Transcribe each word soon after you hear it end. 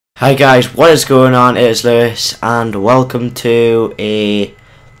Hi guys, what is going on? It is Lewis and welcome to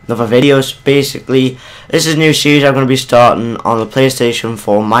another video. So basically, this is a new series I'm going to be starting on the PlayStation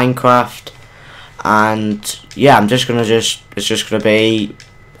 4 Minecraft, and yeah, it's just going to be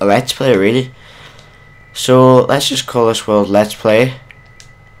a let's play really. So let's just call this world Let's Play.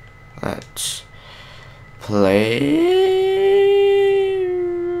 Let's play.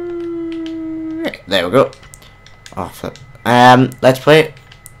 There we go. Oh flip. Let's play.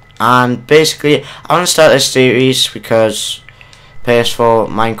 And basically, I want to start this series because PS4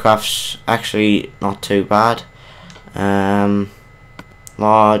 Minecraft's actually not too bad.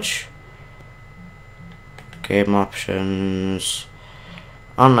 Large game options,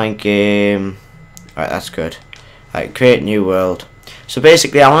 online game. Right, that's good. Right, create new world. So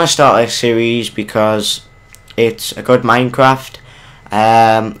basically, I want to start this series because it's a good Minecraft.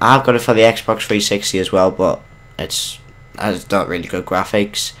 I've got it for the Xbox 360 as well, but it's not really good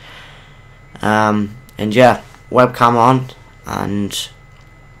graphics. And yeah, webcam on, and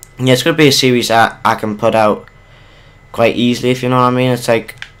yeah, it's going to be a series that I can put out quite easily, if you know what I mean. It's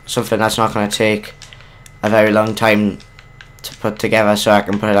like something that's not going to take a very long time to put together, so I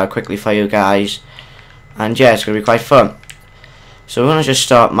can put it out quickly for you guys. And yeah, it's going to be quite fun. So we're going to just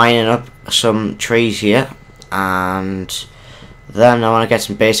start mining up some trees here, and then I want to get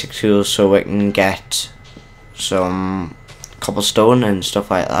some basic tools so we can get some cobblestone and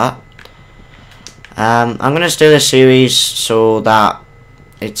stuff like that. I'm going to do this series so that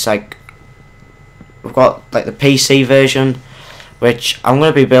it's like we've got like the PC version, which I'm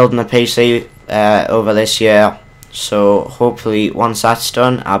going to be building a PC over this year, so hopefully once that's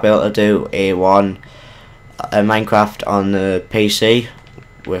done I'll be able to do a Minecraft on the PC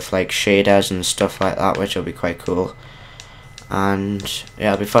with like shaders and stuff like that, which will be quite cool, and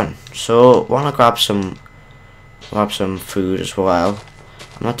yeah, it'll be fun. So want to grab some food as well.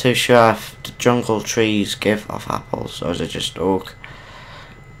 I'm not too sure if the jungle trees give off apples or is it just oak.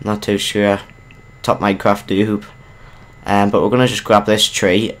 I'm not too sure. Top Minecraft noob. But we're going to just grab this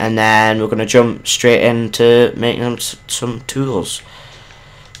tree and then we're going to jump straight into making some tools.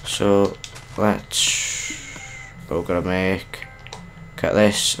 So we're going to get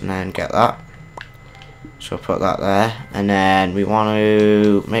this and then get that. So put that there, and then we want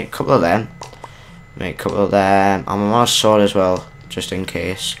to make a couple of them. And we want a sword as well, just in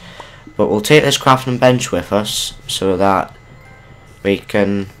case. But we'll take this crafting bench with us so that we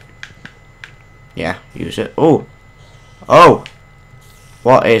can, yeah, use it. Oh,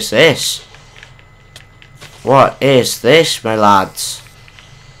 what is this? What is this, my lads?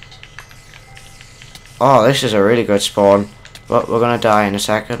 Oh, this is a really good spawn, but we're gonna die in a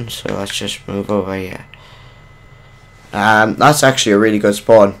second, so let's just move over here. That's actually a really good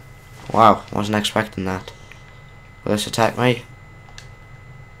spawn. Wow, wasn't expecting that. Will this attack me?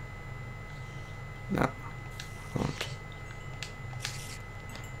 No. Won't.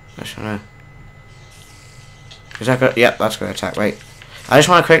 Is that good? Yep, that's gonna attack. Wait. I just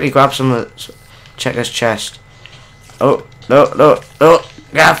want to quickly grab some check this chest. Oh, no.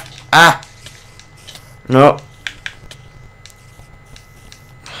 Gav! Ah! No.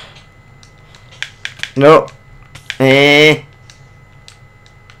 No.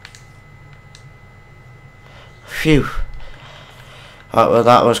 Phew. Oh, well,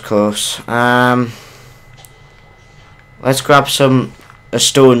 that was close. Let's grab a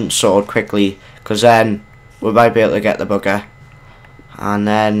stone sword quickly, because then we might be able to get the bugger, and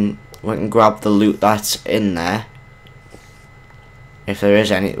then we can grab the loot that's in there, if there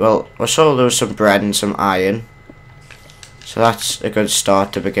is any. Well, we saw there was some bread and some iron, so that's a good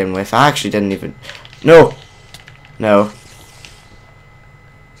start to begin with. I actually didn't even... No!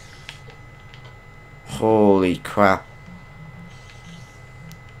 Holy crap.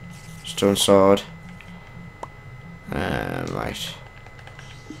 Stone sword. Right.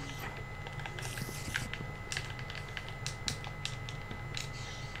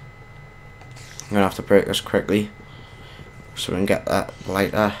 I'm gonna have to break this quickly so we can get that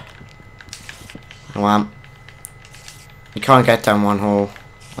lighter. Come on. You can't get down one hole,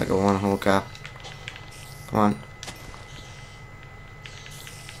 like a one hole gap. Come on.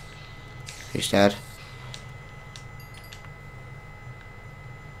 He's dead.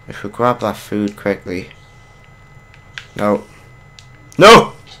 If we grab that food quickly. No.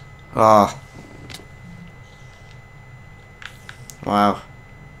 No! Ah. Oh. Wow.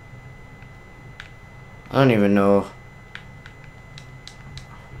 I don't even know.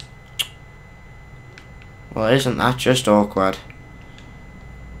 Well, isn't that just awkward?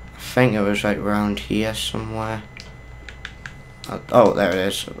 I think it was like around here somewhere. Oh, there it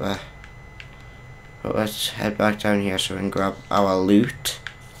is, up there. But let's head back down here so we can grab our loot.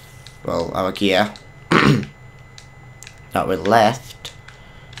 well, our gear that we left.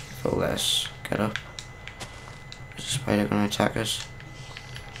 So let's get up. Is the spider gonna attack us?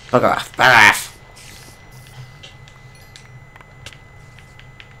 Bugger off! Bugger off!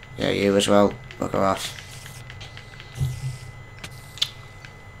 Yeah, you as well. Bugger off.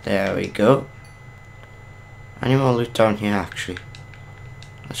 There we go. Any more loot down here actually?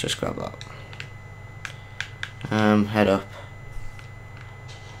 Let's just grab that. Head up.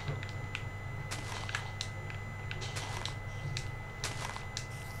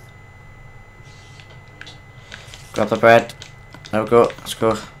 Grab the bread. There we go. Let's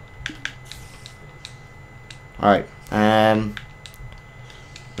go. Alright.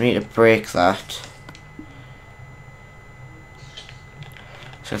 We need to break that.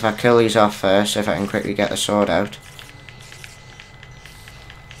 So if I kill these off first, if I can quickly get the sword out.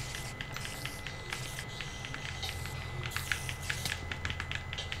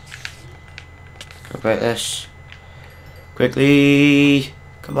 Go break this. Quickly!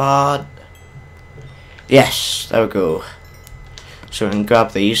 Come on! Yes, there we go. So we can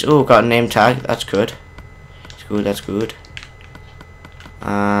grab these. Oh, got a name tag. That's good. That's good, that's good.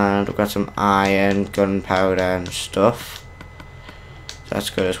 And we've got some iron, gunpowder and stuff. That's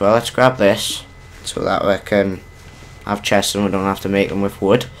good as well. Let's grab this so that we can have chests and we don't have to make them with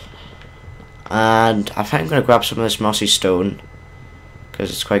wood. And I think I'm going to grab some of this mossy stone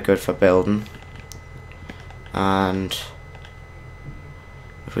because it's quite good for building. And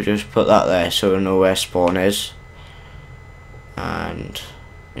if we just put that there so we know where spawn is. And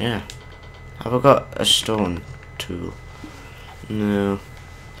yeah. Have I got a stone tool? No.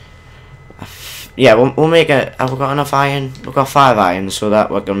 Yeah, we'll make it. Have we got enough iron? We've got 5 iron, so that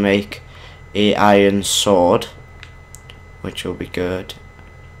we're gonna make a iron sword, which will be good.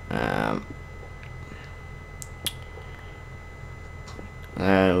 There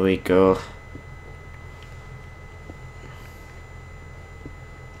we go.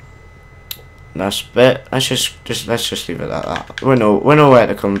 That's it. Let's just leave it at that. We know where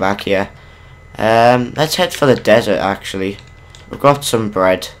to come back here. Let's head for the desert. Actually, we've got some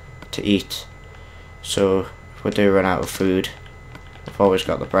bread to eat. So if we do run out of food, we've always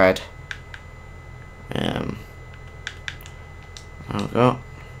got the bread. There we go.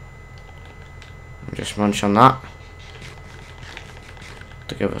 Just munch on that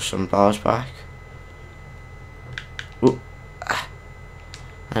to give us some bars back. Ooh.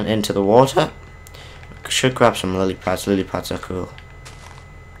 And into the water. Should grab some lily pads. Lily pads are cool.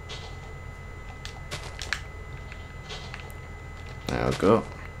 There we go.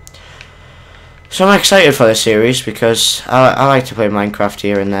 So I'm excited for this series because I like to play Minecraft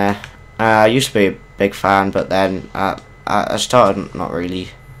here and there. I used to be a big fan, but then I started not really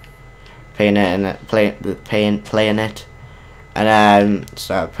playing it and playing it, and then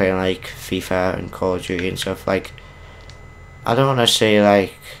started playing like FIFA and Call of Duty and stuff. Like, I don't want to say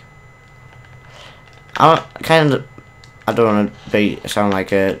like I don't want to sound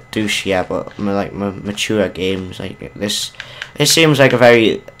like a douche here, but like mature games like this. It seems like a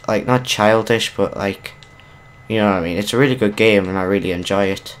very like not childish, but like, you know what I mean. It's a really good game and I really enjoy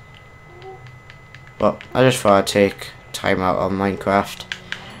it. But I just thought I'd take time out on Minecraft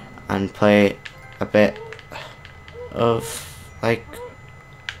and play a bit of like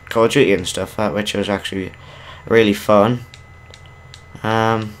Call of Duty and stuff, which was actually really fun.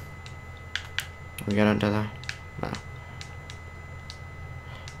 We get under there? No.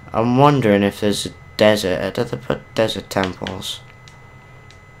 I'm wondering if there's a desert. Did they put desert temples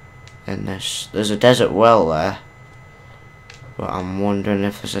in this? There's a desert well there, but I'm wondering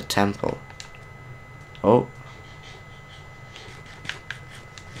if there's a temple. Oh,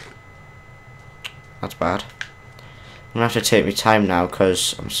 that's bad. I'm gonna have to take my time now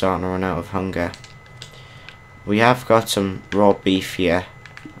because I'm starting to run out of hunger. We have got some raw beef here,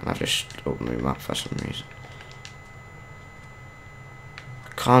 and I've just opened my map for some reason. I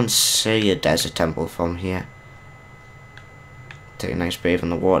can't see a desert temple from here. Take a nice bathe in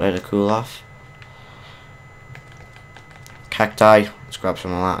the water to cool off. Cacti, let's grab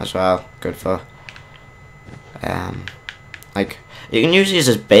some of that as well. Good for like, you can use these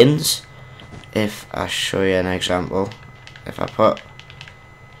as bins. If I show you an example, if I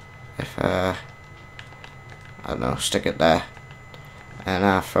don't know, stick it there, and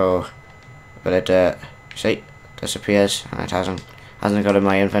I throw a bit of dirt, see, disappears, and it hasn't got in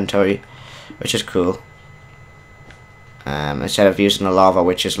my inventory, which is cool. Instead of using the lava,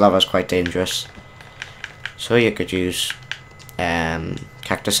 lava's quite dangerous, so you could use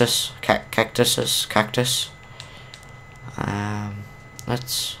cactus.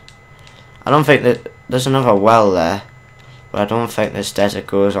 I don't think that there's another well there. but I don't think this desert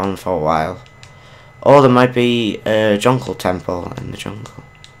goes on for a while. Or there might be a jungle temple in the jungle.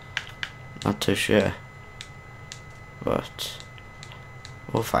 Not too sure. But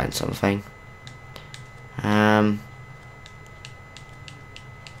we'll find something.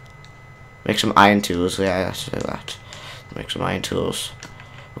 Make some iron tools. Yeah, let's do that. Make some iron tools.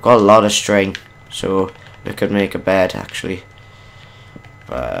 We've got a lot of string, so we could make a bed actually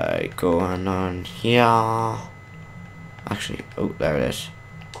by going on here. Actually, oh, there it is.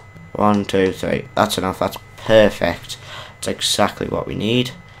 1, 2, 3. That's enough. That's perfect. That's exactly what we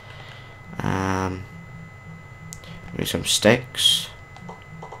need. Need some sticks,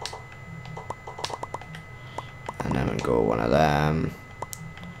 and then we'll go one of them.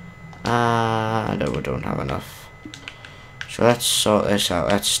 No, we don't have enough. So let's sort this out.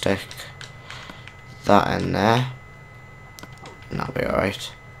 Let's stick that in there, and that'll be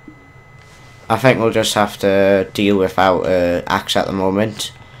alright. I think we'll just have to deal without an axe at the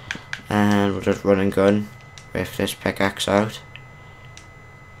moment, and we'll just run and gun with this pickaxe out.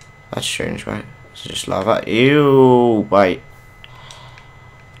 That's strange, right? It's just lava. You boy.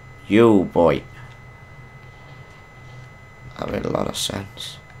 You boy. That made a lot of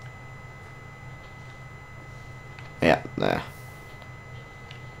sense. Yeah, there.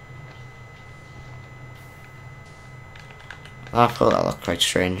 I thought that looked quite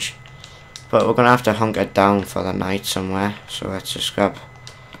strange. But we're gonna have to hunker down for the night somewhere. So let's just grab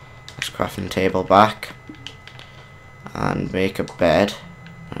this crafting table back and make a bed.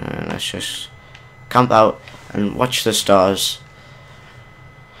 And let's just camp out and watch the stars.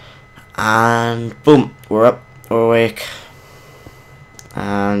 And boom, we're up, we're awake.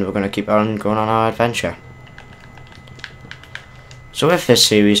 And we're gonna keep on going on our adventure. So with this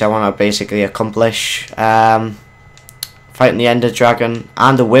series, I want to basically accomplish fighting the Ender Dragon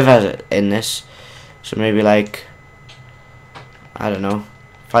and the Wither in this. So maybe like, I don't know,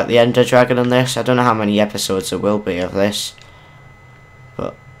 fight the Ender Dragon in this. I don't know how many episodes there will be of this,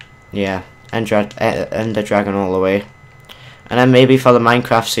 but yeah, Ender Dragon all the way. And then maybe for the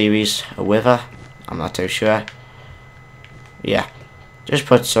Minecraft series, a Wither. I'm not too sure. Yeah, just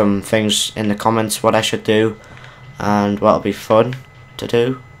put some things in the comments what I should do and what'll be fun to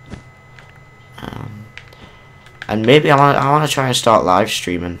do. And maybe I want to try and start live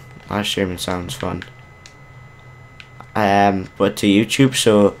streaming. Live streaming sounds fun. But to YouTube,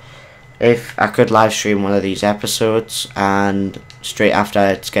 so if I could live stream one of these episodes and straight after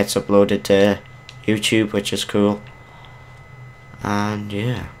it gets uploaded to YouTube, which is cool. And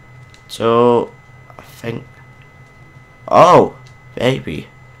yeah, so I think, oh baby,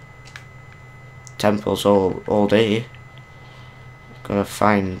 temples all day. Gotta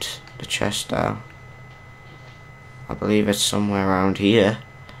find the chest now. I believe it's somewhere around here.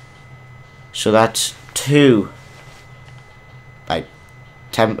 So that's 2 like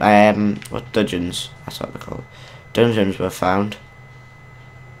what dungeons? That's what they're called. Dungeons were found.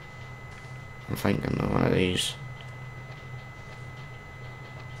 I'm thinking of one of these.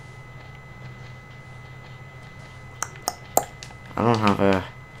 I don't have a.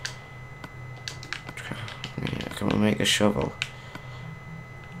 Can we make a shovel?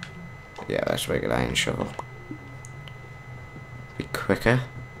 Yeah, let's make an iron shovel. Be quicker.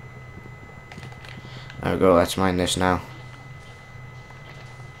 There we go, let's mine this now.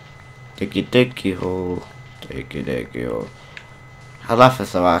 Diggy diggy hole. Diggy diggy hole. I laugh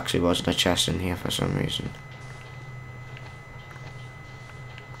if there actually wasn't a chest in here for some reason.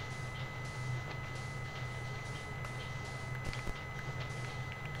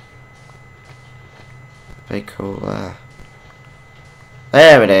 Big hole there.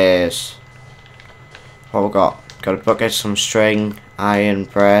 There it is. What we got? Got a bucket, some string, iron,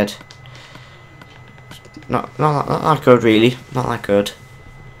 bread. Not that good really. Not that good.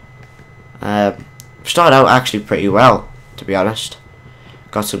 Started out actually pretty well, to be honest.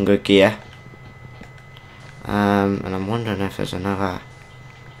 Got some good gear. And I'm wondering if there's another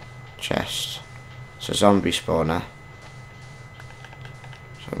chest. It's a zombie spawner.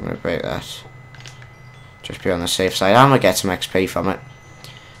 So I'm gonna break that. Just be on the safe side. I'm gonna get some XP from it,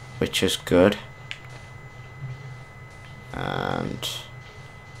 which is good. And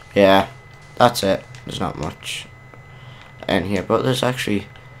yeah, that's it. There's not much in here, but there's actually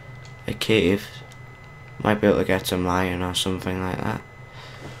a cave. Might be able to get some iron or something like that.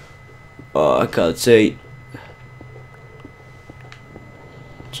 Oh, I can't see.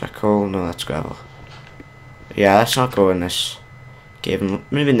 Is that coal? No, that's gravel. Yeah, let's not go in this cave.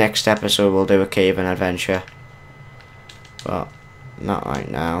 Maybe next episode we'll do a cave and adventure, but not right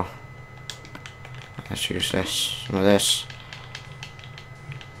now. Let's use this. Some of this.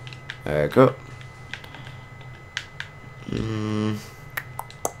 There we go.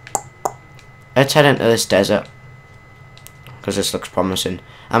 Let's head into this desert, because this looks promising.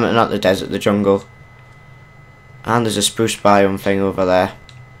 I mean, not the desert, the jungle. And there's a spruce biome thing over there,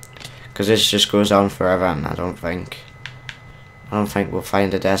 because this just goes on forever, and I don't think we'll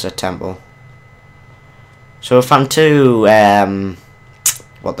find a desert temple. So we found two,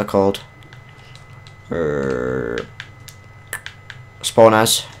 what they're called,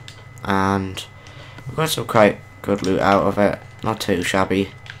 spawners, and we got some quite good loot out of it. Not too shabby.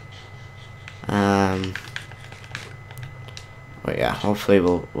 But yeah, hopefully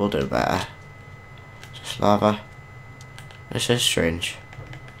we'll do better. Just lava. This is strange.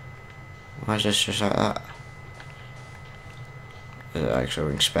 Why is this just like that? Is it like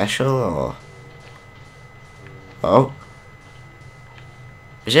something special or? Oh,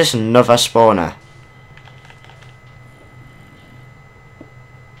 is this another spawner?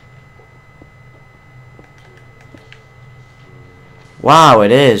 Wow,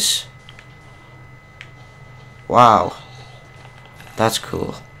 it is. Wow, that's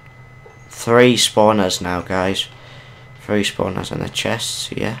cool. 3 spawners now, guys. 3 spawners in the chests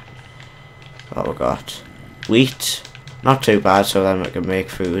here. What we got? Wheat, not too bad, so then we can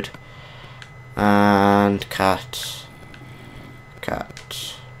make food. And cat. Let's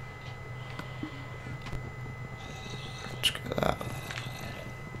get that.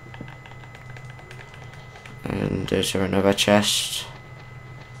 And is there another chest?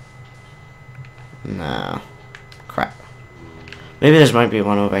 No. Crap. Maybe there might be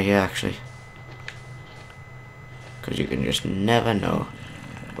one over here actually. Because you can just never know.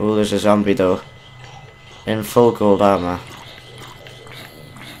 Oh, there's a zombie though. In full gold armor.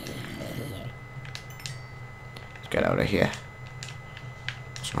 Let's get out of here.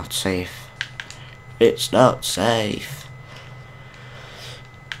 It's not safe. It's not safe.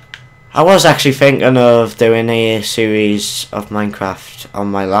 I was actually thinking of doing a series of Minecraft on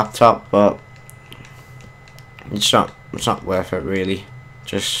my laptop, but it's not worth it really.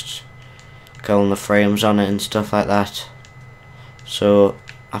 Just killing the frames on it and stuff like that. So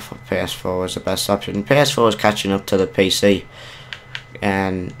I thought PS4 was the best option. PS4 is catching up to the PC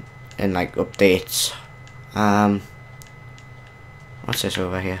and in like updates. What's this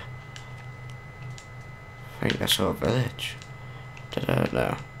over here? I think that's our village. I don't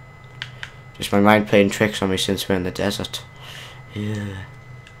know. Just my mind playing tricks on me since we're in the desert. Yeah.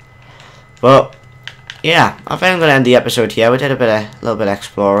 But yeah, I think I'm gonna end the episode here. We did a little bit of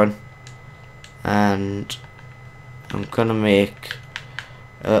exploring, and I'm gonna make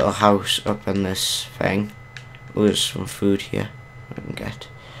a little house up in this thing. Oh, there's some food here we can get.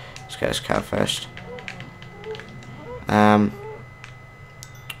 Let's get this cat first.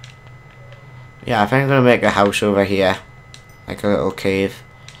 Yeah, I think I'm gonna make a house over here, like a little cave.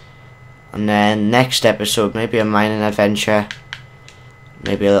 And then next episode, maybe a mining adventure,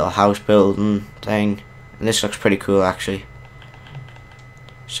 maybe a little house building thing. And this looks pretty cool actually.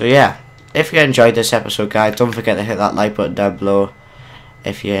 So yeah, if you enjoyed this episode, guys, don't forget to hit that like button down below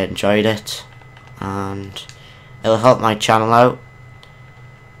if you enjoyed it, and it'll help my channel out.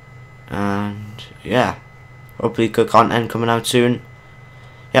 And yeah, hopefully good content coming out soon.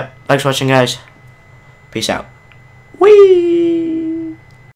 Yep, thanks for watching, guys. Peace out. Whee!